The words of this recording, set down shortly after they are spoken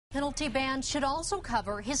Penalty ban should also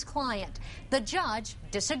cover his client. The judge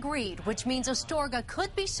disagreed, which means Astorga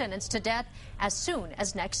could be sentenced to death as soon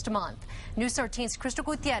as next month. News 13's Crystal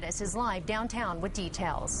Gutierrez is live downtown with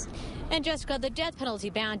details. And Jessica, the death penalty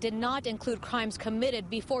ban did not include crimes committed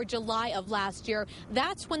before July of last year.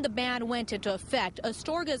 That's when the ban went into effect.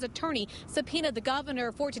 Astorga's attorney subpoenaed the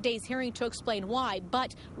governor for today's hearing to explain why,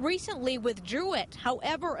 but recently withdrew it.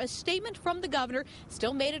 However, a statement from the governor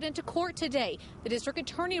still made it into court today. The district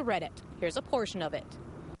attorney read it. Here's a portion of it.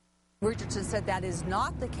 Richardson said that is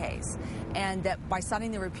not the case, and that by signing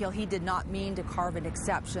the repeal, he did not mean to carve an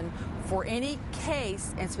exception for any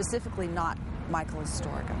case, and specifically not Michael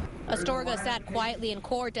Astorga. Astorga sat quietly in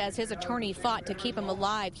court as his attorney fought to keep him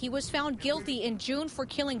alive. He was found guilty in June for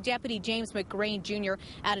killing Deputy James McGrain Jr.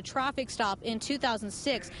 at a traffic stop in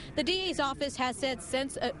 2006. The DA's office has said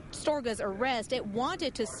since Astorga's arrest, it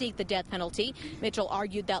wanted to seek the death penalty. Mitchell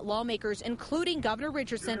argued that lawmakers, including Governor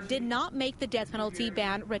Richardson, did not make the death penalty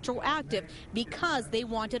ban retroactive because they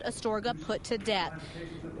wanted Astorga put to death.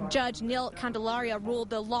 Judge Neil Candelaria ruled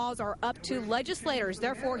the laws are up to legislators.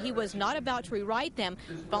 Therefore, he was not about to rewrite them.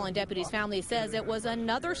 Fallen deputy's family says it was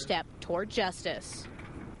another step toward justice.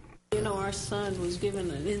 You know, our son was given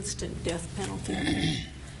an instant death penalty.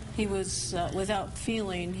 He was, without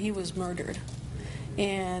feeling, he was murdered.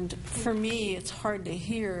 And for me, it's hard to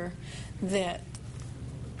hear that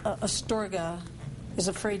Astorga is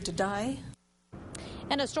afraid to die.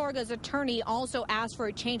 And Astorga's attorney also asked for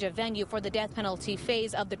a change of venue for the death penalty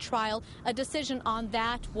phase of the trial. A decision on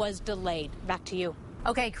that was delayed. Back to you.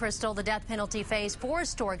 Okay, Crystal, the death penalty phase for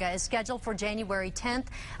Astorga is scheduled for January 10th.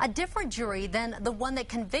 A different jury than the one that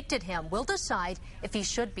convicted him will decide if he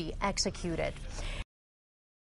should be executed.